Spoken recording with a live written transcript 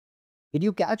Did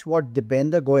you catch what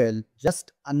Deepinder Goyal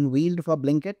just unveiled for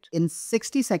Blinkit? In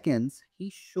 60 seconds,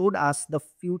 he showed us the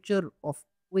future of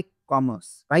quick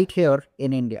commerce right here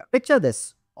in India. Picture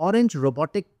this: orange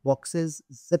robotic boxes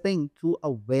zipping through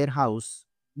a warehouse,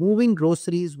 moving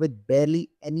groceries with barely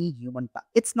any human touch.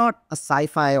 It's not a sci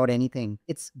fi or anything,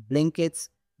 it's Blinkit's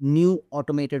new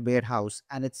automated warehouse,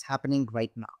 and it's happening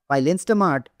right now. While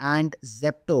Instamart and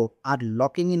Zepto are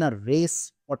locking in a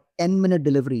race for 10-minute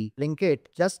delivery, Blinkit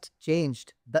just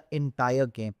changed the entire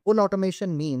game. Full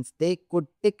automation means they could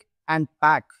pick and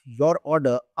pack your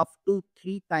order up to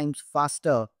 3 times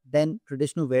faster than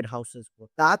traditional warehouses would.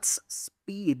 That's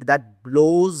speed that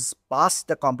blows past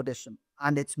the competition.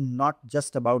 And it's not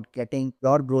just about getting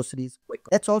your groceries quicker.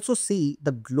 Let's also see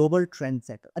the global trend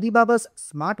setter. Alibaba's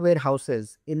smart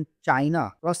warehouses in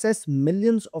China process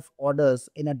millions of orders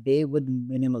in a day with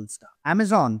minimal staff.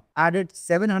 Amazon added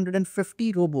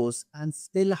 750 robots and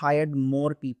still hired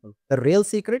more people. The real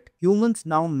secret? Humans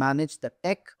now manage the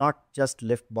tech, not just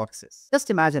lift boxes.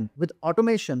 Just imagine, with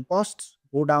automation, costs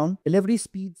go down, delivery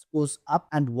speeds goes up,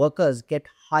 and workers get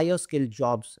higher skilled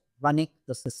jobs running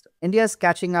the system. India is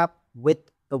catching up with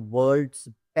the world's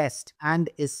best and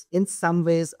is in some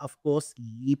ways, of course,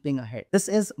 leaping ahead. This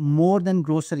is more than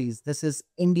groceries. This is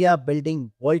India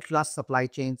building world-class supply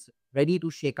chains ready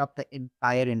to shake up the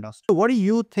entire industry. So what do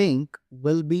you think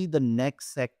will be the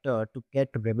next sector to get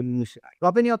revolutionized?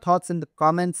 Drop in your thoughts in the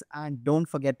comments, and don't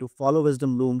forget to follow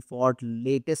Wisdom Loom for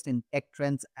latest in tech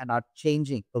trends and are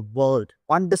changing the world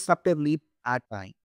one disruptive leap at a time.